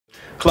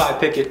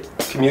Clyde Pickett,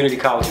 Community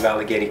College of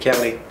Allegheny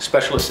County,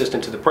 Special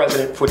Assistant to the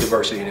President for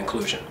Diversity and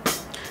Inclusion.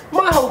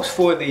 My hopes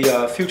for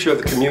the future of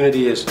the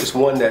community is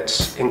one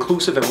that's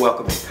inclusive and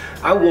welcoming.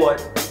 I want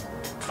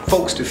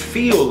folks to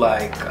feel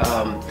like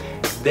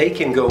they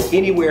can go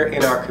anywhere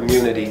in our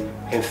community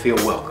and feel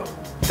welcome.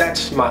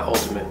 That's my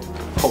ultimate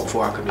hope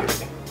for our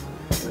community.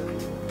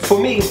 For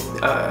me,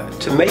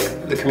 to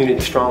make the community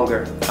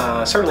stronger,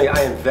 certainly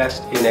I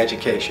invest in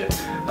education.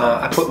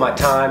 I put my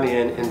time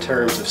in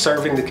terms of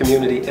serving the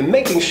community and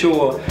making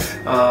sure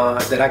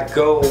that I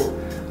go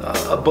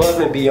above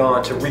and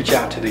beyond to reach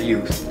out to the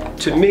youth.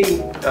 To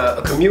me,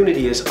 a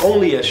community is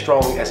only as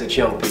strong as its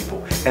young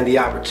people and the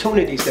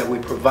opportunities that we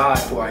provide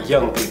for our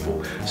young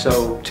people.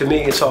 So to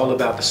me, it's all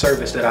about the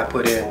service that I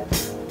put in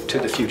to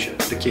the future,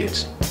 the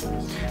kids.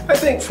 I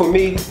think for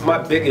me, my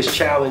biggest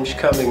challenge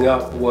coming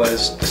up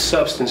was the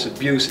substance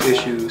abuse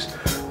issues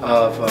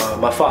of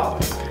my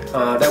father.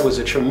 That was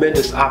a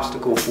tremendous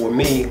obstacle for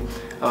me,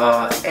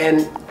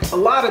 and a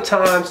lot of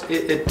times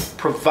it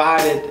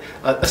provided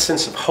a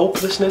sense of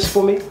hopelessness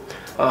for me.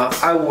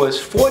 I was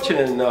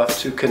fortunate enough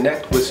to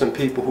connect with some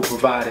people who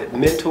provided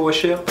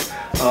mentorship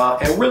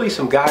and really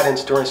some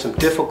guidance during some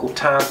difficult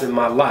times in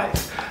my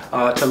life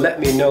to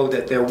let me know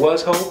that there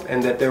was hope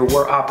and that there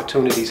were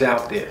opportunities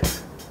out there.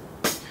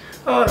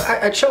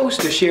 I chose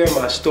to share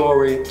my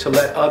story to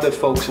let other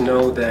folks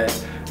know that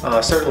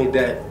certainly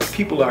that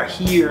people are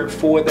here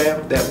for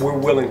them, that we're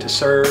willing to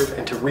serve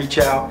and to reach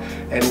out,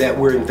 and that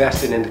we're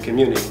invested in the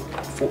community.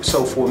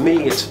 So for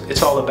me,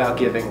 it's all about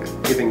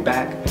giving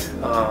back,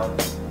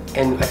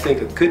 and I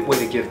think a good way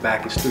to give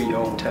back is through your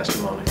own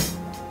testimony.